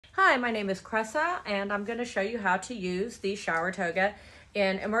Hi, my name is Kressa, and I'm going to show you how to use the shower toga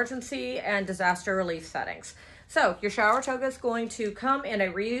in emergency and disaster relief settings. So your shower toga is going to come in a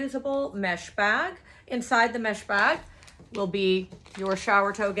reusable mesh bag. Inside the mesh bag will be your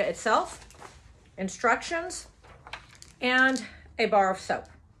shower toga itself, instructions, and a bar of soap.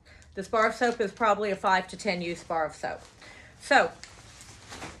 This bar of soap is probably a 5 to 10 use bar of soap. So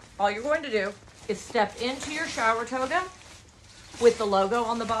all you're going to do is step into your shower toga with the logo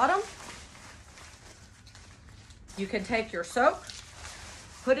on the bottom. You can take your soap,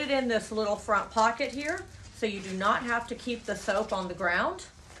 put it in this little front pocket here, so you do not have to keep the soap on the ground.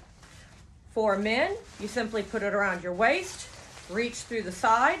 For men, you simply put it around your waist, reach through the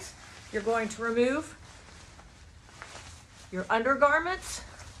sides. You're going to remove your undergarments,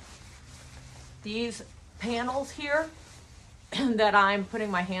 these panels here that I'm putting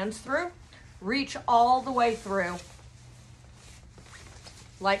my hands through. Reach all the way through,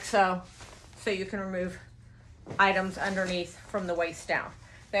 like so you can remove items underneath from the waist down.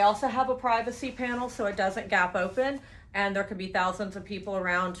 They also have a privacy panel so it doesn't gap open, and there could be thousands of people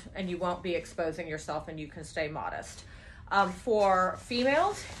around and you won't be exposing yourself and you can stay modest. For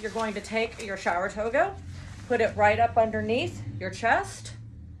females, you're going to take your shower toga, put it right up underneath your chest.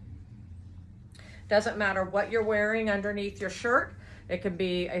 Doesn't matter what you're wearing underneath your shirt. It could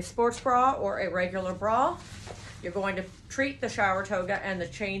be a sports bra or a regular bra. You're going to treat the shower toga and the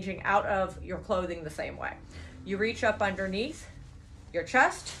changing out of your clothing the same way. You reach up underneath your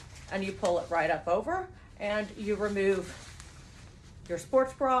chest and you pull it right up over, and you remove your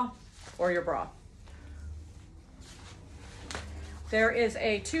sports bra or your bra. There is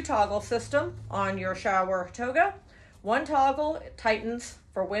a 2-toggle system on your shower toga. One toggle tightens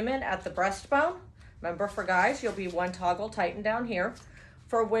for women at the breastbone. Remember, for guys, you'll be one toggle tightened down here.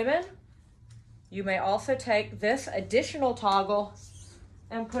 For women, you may also take this additional toggle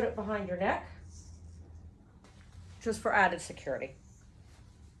and put it behind your neck, just for added security.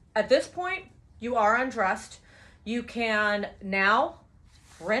 At this point, you are undressed. You can now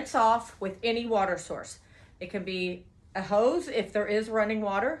rinse off with any water source. It can be a hose if there is running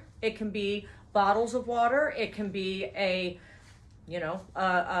water. It can be bottles of water. It can be a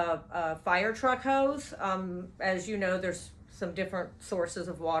fire truck hose. As you know, there's some different sources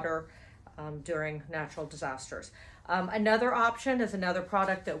of water during natural disasters. Another option is another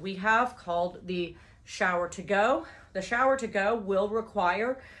product that we have called the Shower to Go. The Shower to Go will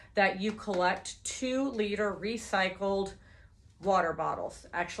require that you collect 2-liter recycled water bottles,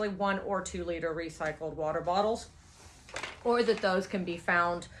 actually 1 or 2-liter recycled water bottles, or that those can be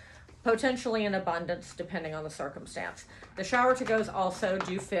found potentially in abundance depending on the circumstance. The Shower to Go's also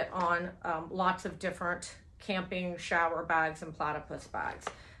do fit on lots of different camping shower bags and platypus bags.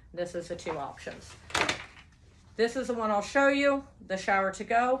 This is the 2 options. This is the one I'll show you. The Shower to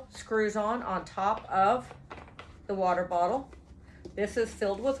Go screws on top of the water bottle. This is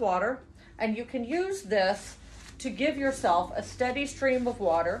filled with water, and you can use this to give yourself a steady stream of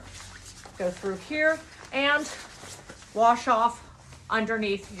water. Go through here and wash off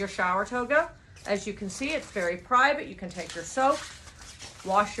underneath your shower toga. As you can see, it's very private. You can take your soap,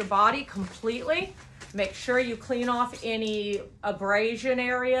 wash your body completely. Make sure you clean off any abrasion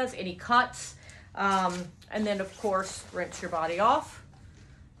areas, any cuts, and then of course, rinse your body off.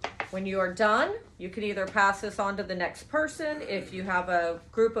 When you are done, you can either pass this on to the next person if you have a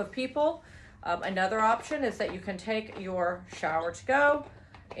group of people. Another option is that you can take your Shower to Go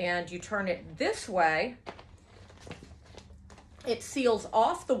and you turn it this way. It seals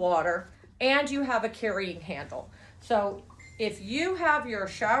off the water and you have a carrying handle. So if you have your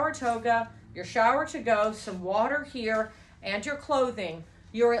shower toga, your Shower to Go, some water here, and your clothing,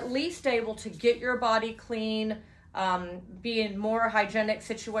 you're at least able to get your body clean, be in more hygienic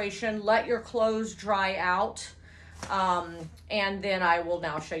situation, let your clothes dry out, and then I will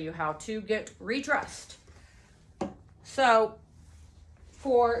now show you how to get redressed. So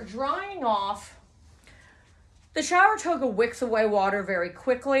for drying off, the shower toga wicks away water very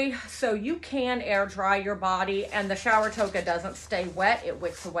quickly, so you can air dry your body and the shower toga doesn't stay wet, it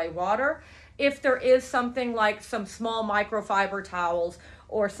wicks away water. If there is something like some small microfiber towels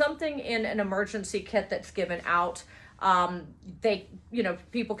or something in an emergency kit that's given out,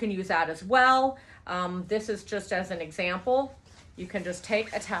 people can use that as well. This is just as an example. You can just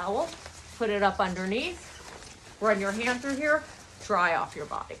take a towel, put it up underneath, run your hand through here, dry off your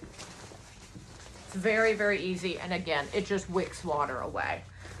body. It's very, very easy, and again, it just wicks water away.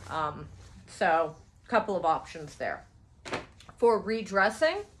 So a couple of options there. For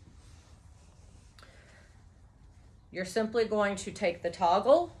redressing, you're simply going to take the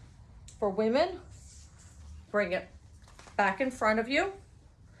toggle for women, bring it back in front of you,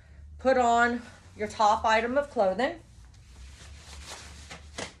 put on your top item of clothing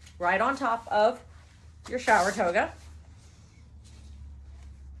right on top of your shower toga.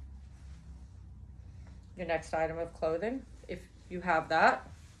 Your next item of clothing, if you have that,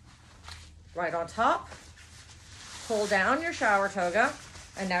 right on top. Pull down your shower toga,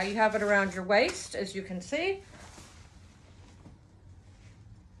 and now you have it around your waist, as you can see.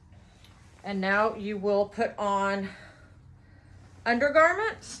 And now you will put on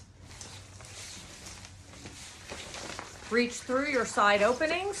undergarments. Reach through your side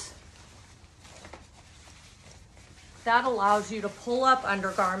openings. That allows you to pull up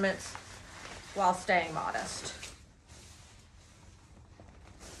undergarments while staying modest.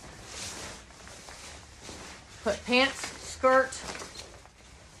 Put pants, skirt,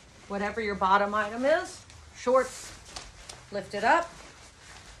 whatever your bottom item is, shorts, lift it up.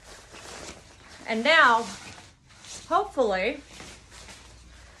 And now, hopefully,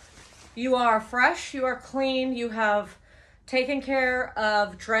 you are fresh, you are clean, you have taken care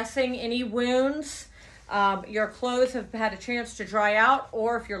of dressing any wounds. Your clothes have had a chance to dry out,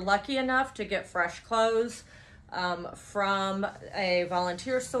 or if you're lucky enough to get fresh clothes from a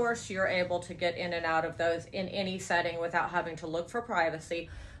volunteer source, you're able to get in and out of those in any setting without having to look for privacy,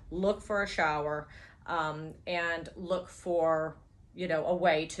 look for a shower, and look for, you know, a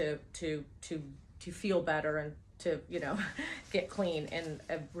way to feel better and to, you know, get clean in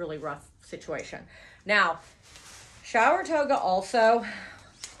a really rough situation. Now, shower toga also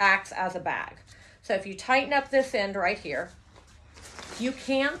acts as a bag. So if you tighten up this end right here, you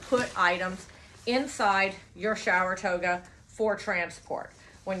can put items inside your shower toga for transport.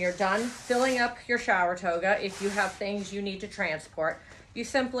 When you're done filling up your shower toga, if you have things you need to transport, you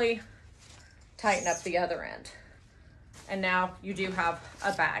simply tighten up the other end. And now you do have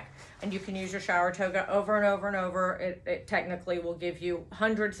a bag. And you can use your shower toga over and over and over. It technically will give you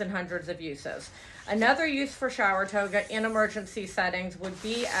hundreds and hundreds of uses. Another use for shower toga in emergency settings would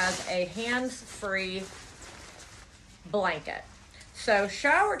be as a hands-free blanket. So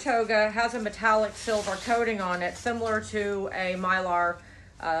shower toga has a metallic silver coating on it, similar to a Mylar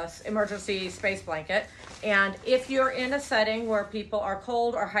emergency space blanket. And if you're in a setting where people are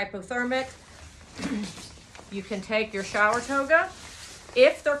cold or hypothermic, you can take your shower toga.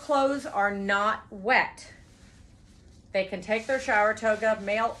 If their clothes are not wet, they can take their shower toga,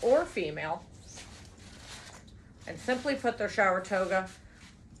 male or female, and simply put their shower toga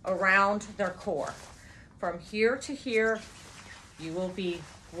around their core. From here to here, you will be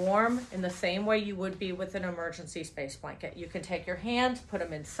warm in the same way you would be with an emergency space blanket. You can take your hands, put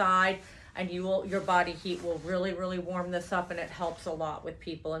them inside, and your body heat will really, really warm this up, and it helps a lot with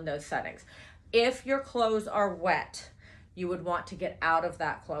people in those settings. If your clothes are wet, you would want to get out of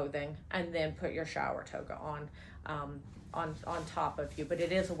that clothing and then put your shower toga on top of you. But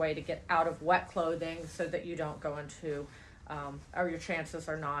it is a way to get out of wet clothing so that you don't go into, or your chances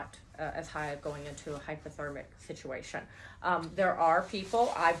are not as high of going into a hypothermic situation. There are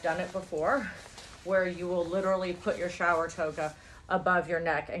people, I've done it before, where you will literally put your shower toga above your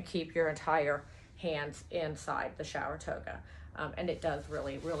neck and keep your entire hands inside the shower toga. And it does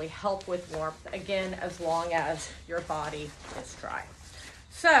really, really help with warmth, again, as long as your body is dry.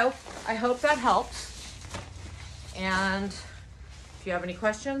 So I hope that helps. And if you have any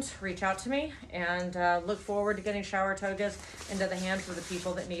questions, reach out to me, and look forward to getting shower togas into the hands of the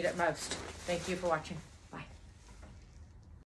people that need it most. Thank you for watching.